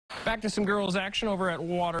Back to some girls action over at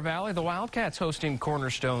Water Valley. The Wildcats hosting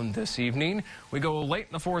Cornerstone this evening. We go late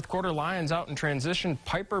in the fourth quarter. Lions out in transition.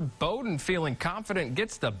 Piper Bowden, feeling confident,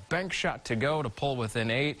 gets the bank shot to go to pull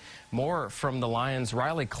within 8. More from the Lions.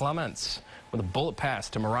 Riley Clements with a bullet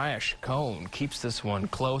pass to Mariah Chacon. Keeps this one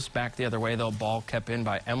close. Back the other way, though. Ball kept in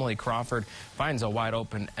by Emily Crawford. Finds a wide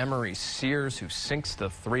open Emery Sears, who sinks the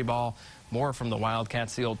 3-ball. More from the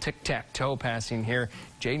Wildcats, the old tic-tac-toe passing here.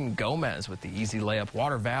 Jaden Gomez with the easy layup.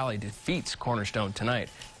 Water Valley defeats Cornerstone tonight,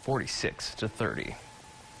 46-30.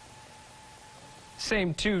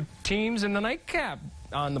 Same two teams in the nightcap.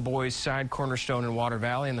 On the boys' side, Cornerstone and Water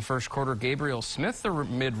Valley. In the first quarter, Gabriel Smith, the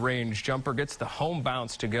mid-range jumper, gets the home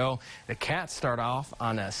bounce to go. The Cats start off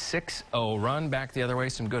on a 6-0 run. Back the other way,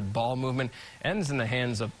 some good ball movement. Ends in the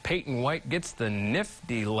hands of Peyton White. Gets the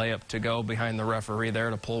nifty layup to go behind the referee there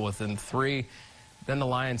to pull within 3. Then the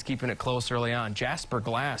Lions keeping it close early on. Jasper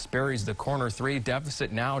Glass buries the corner 3.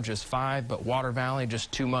 Deficit now just 5, but Water Valley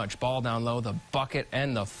just too much. Ball down low, the bucket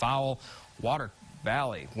and the foul. Water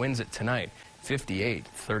Valley wins it tonight,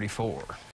 58-34.